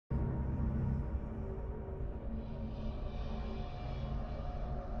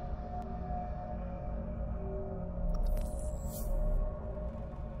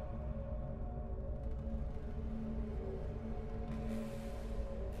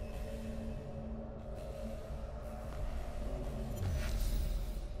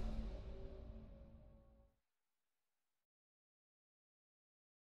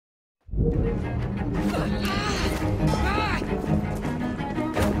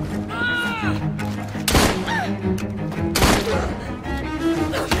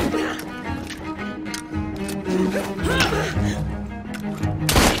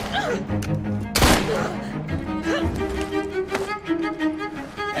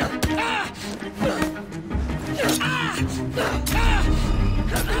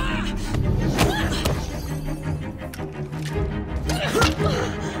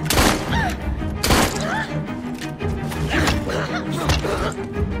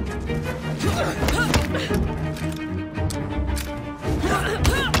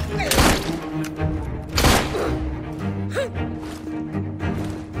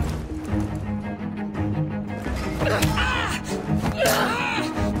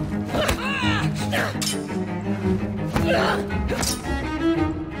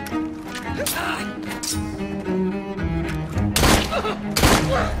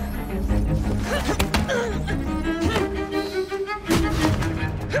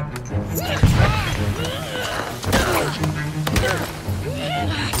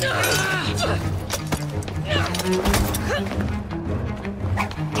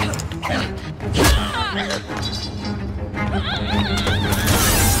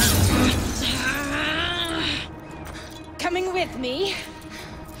Coming with me?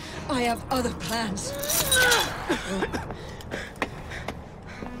 I have other plans.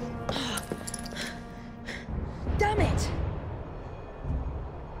 Damn it!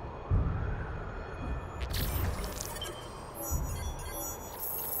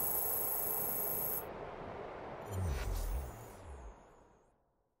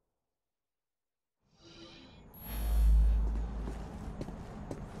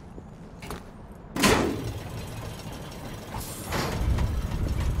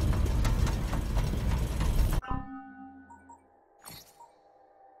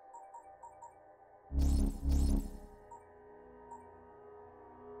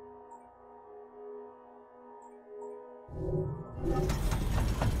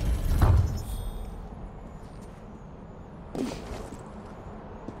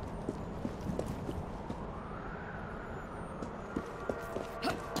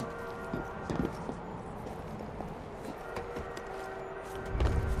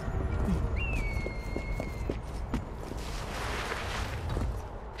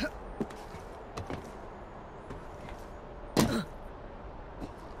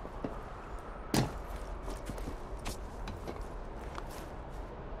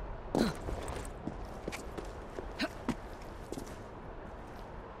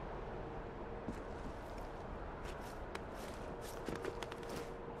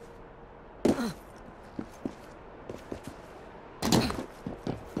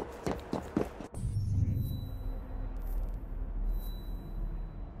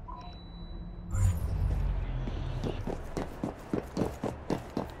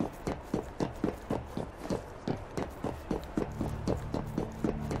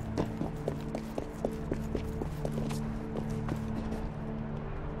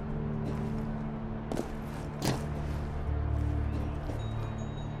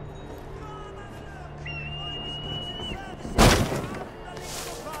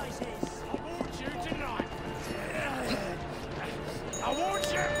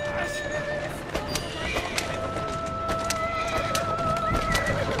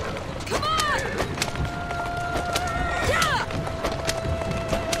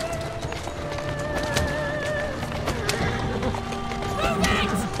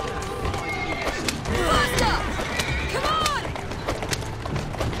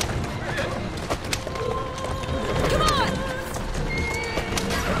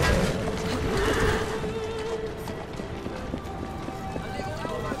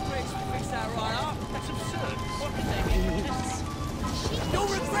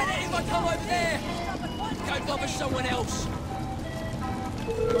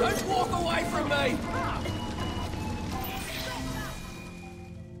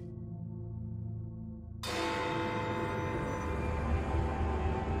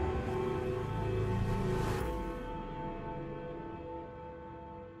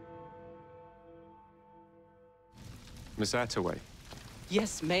 Miss Attaway.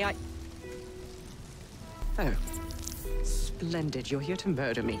 Yes, may I? Oh. Splendid. You're here to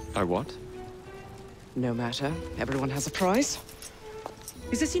murder me. I what? No matter. Everyone has a price.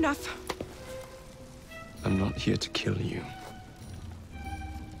 Is this enough? I'm not here to kill you.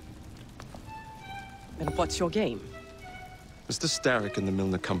 Then what's your game? Mr. Starrick and the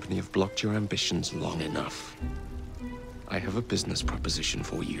Milner Company have blocked your ambitions long enough. I have a business proposition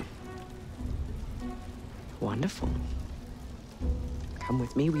for you. Wonderful. Come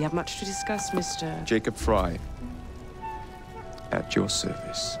with me. We have much to discuss, Mr. Jacob Frye. At your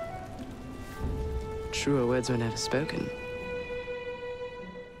service. Truer words were never spoken.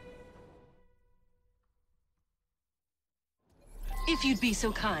 If you'd be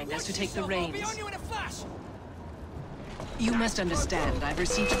so kind as to take the reins. You must understand, I've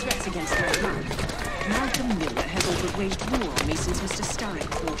received threats against my life. Malcolm Miller has also waged war on me since Mr. Starrick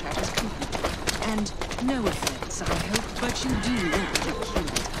brought out his company. And no offense, I hope, but you do want to kill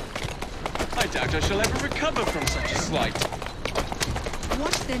me. I doubt I shall ever recover from such a slight.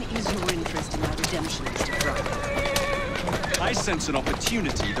 What then is your interest in my redemption, Mr. Frye? I sense an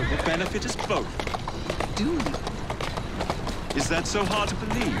opportunity that will benefit us both. Do you? Is that so hard to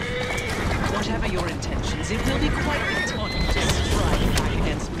believe? Whatever your intentions, it will be quite the tonic to strike back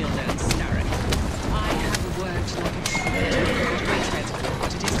against Milner and Starrick. I have worked like a tree to make the way transfer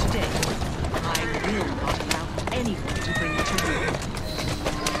what it is today. I will not allow anyone to bring me to ruin.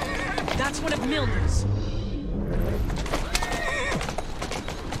 That's one of Milner's.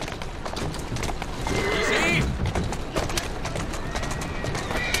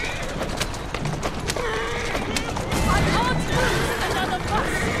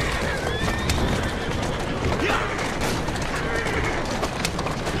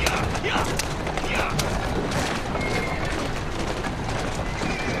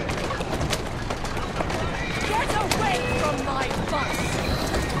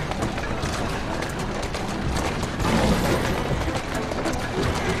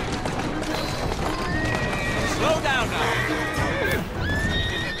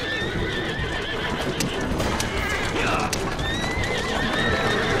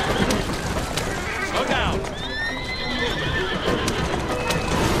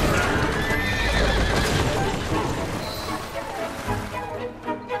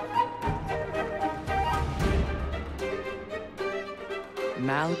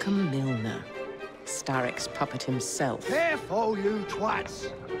 Malcolm Milner, Starrick's puppet himself. Careful, you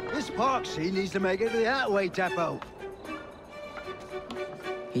twats! This park scene needs to make it to the Outway depot.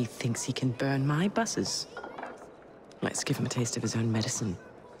 He thinks he can burn my buses. Let's give him a taste of his own medicine.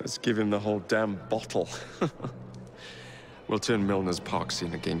 Let's give him the whole damn bottle. We'll turn Milner's park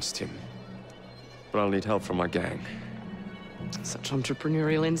scene against him. But I'll need help from my gang. Such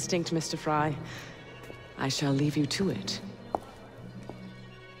entrepreneurial instinct, Mr. Frye. I shall leave you to it.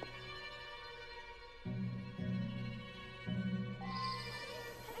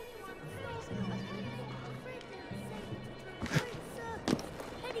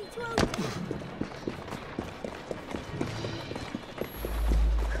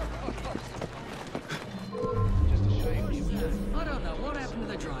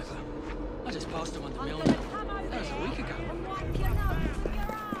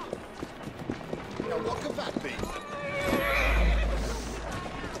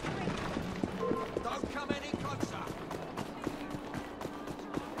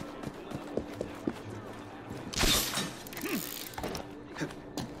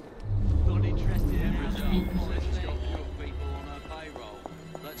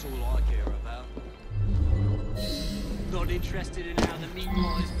 Interested in how the meat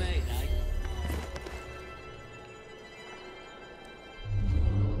pie is made, eh?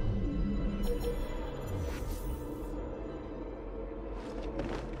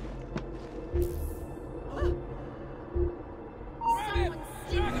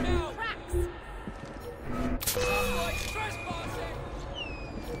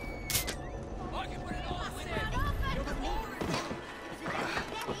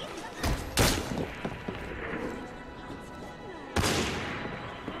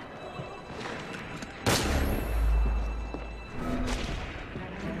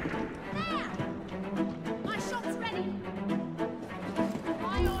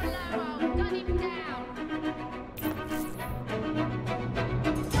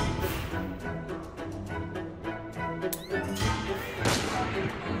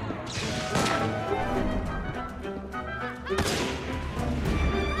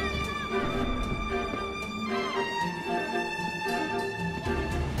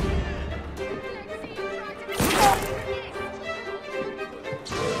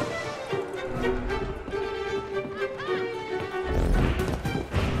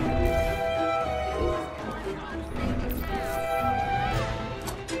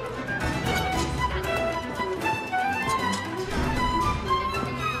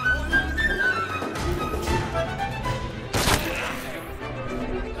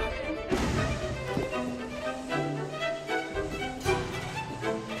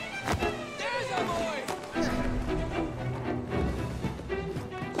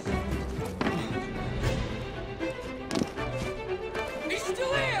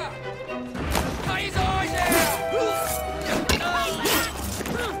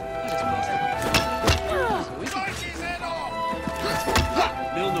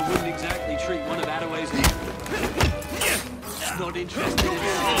 interested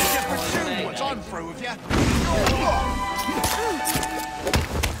in silly Once I'm through with you.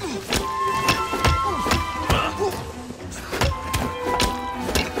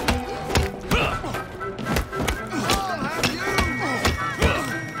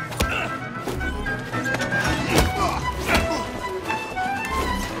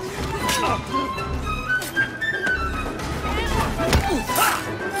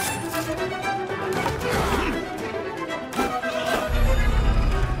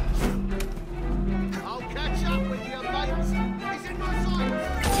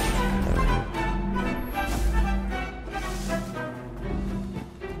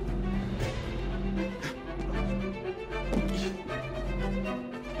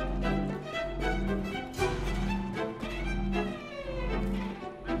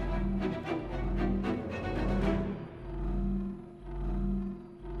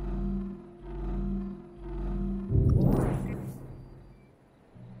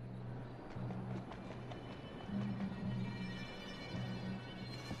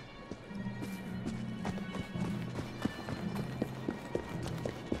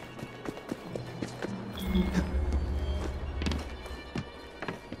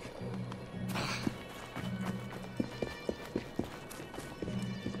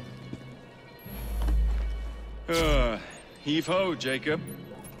 Heave-ho, Jacob.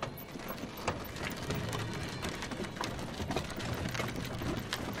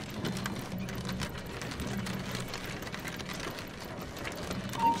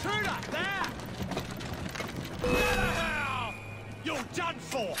 Intruder, there! Now! You're done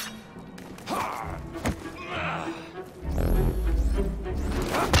for!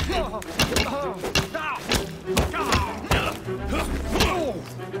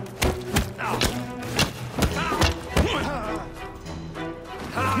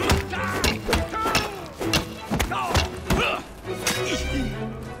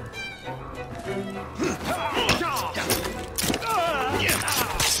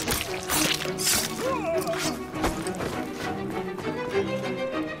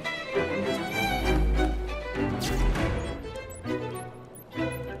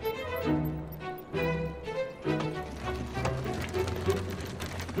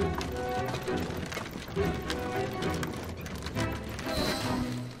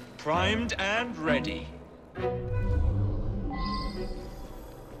 Primed and ready.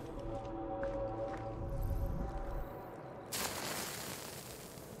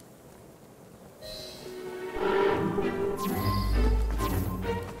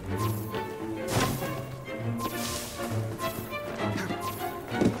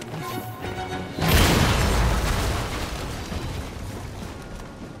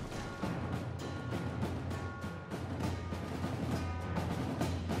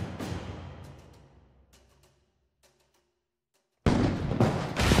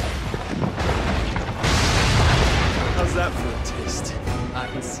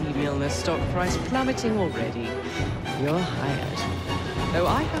 Stock price plummeting already. You're hired. Though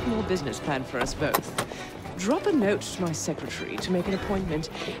I have more business planned for us both. Drop a note to my secretary to make an appointment,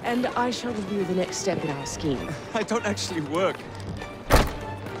 and I shall review the next step in our scheme. I don't actually work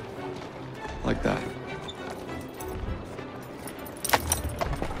like that.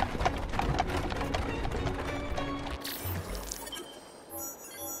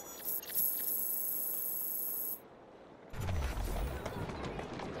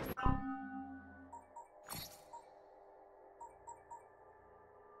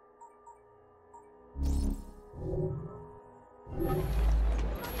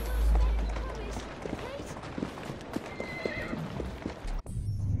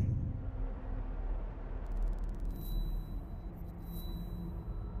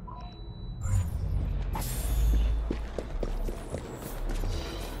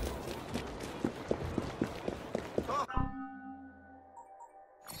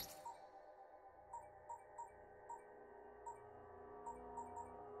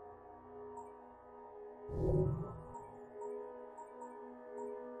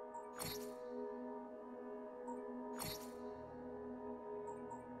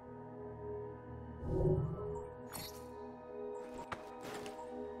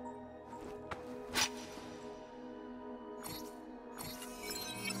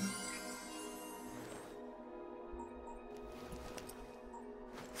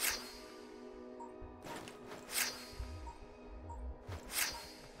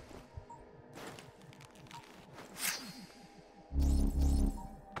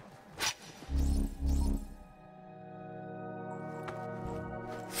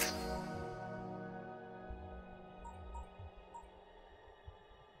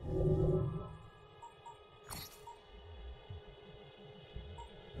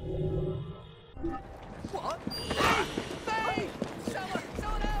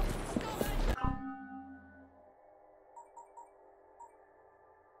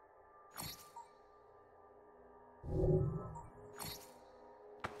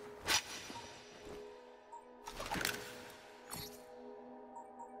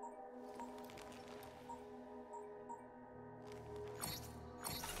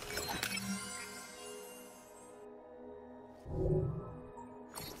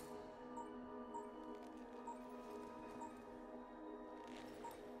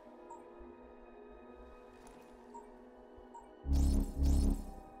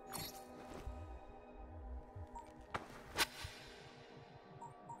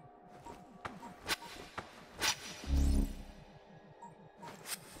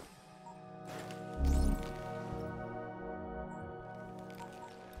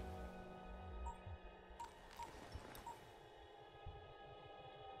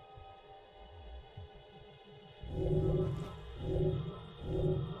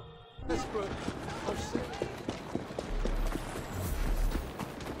 desperate. I've seen it.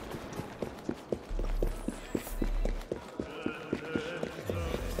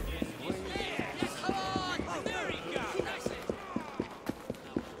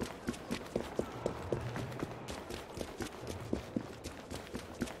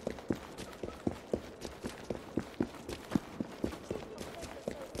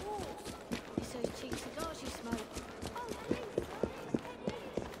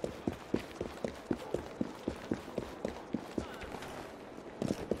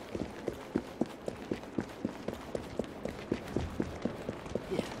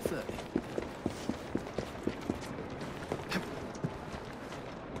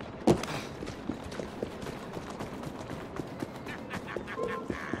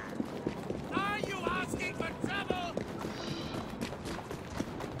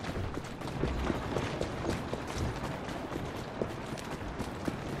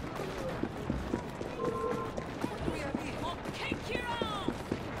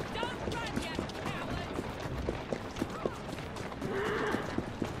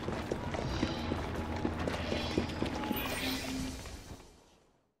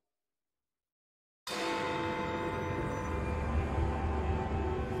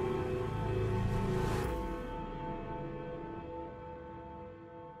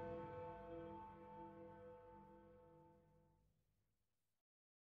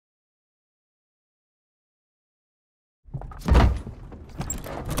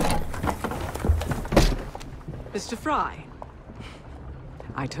 Mr. Frye,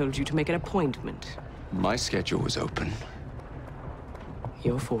 I told you to make an appointment. My schedule was open.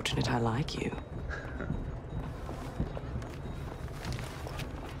 You're fortunate I like you.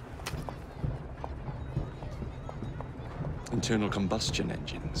 Internal combustion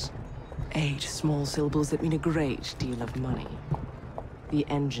engines. 8 small syllables that mean a great deal of money. The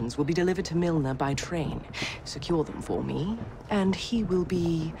engines will be delivered to Milner by train. Secure them for me, and he will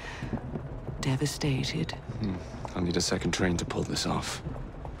be devastated. I'll need a second train to pull this off.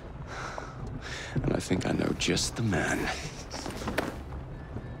 And I think I know just the man.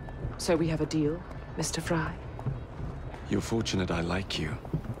 So we have a deal, Mr. Frye? You're fortunate I like you,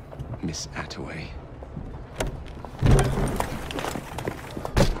 Miss Attaway.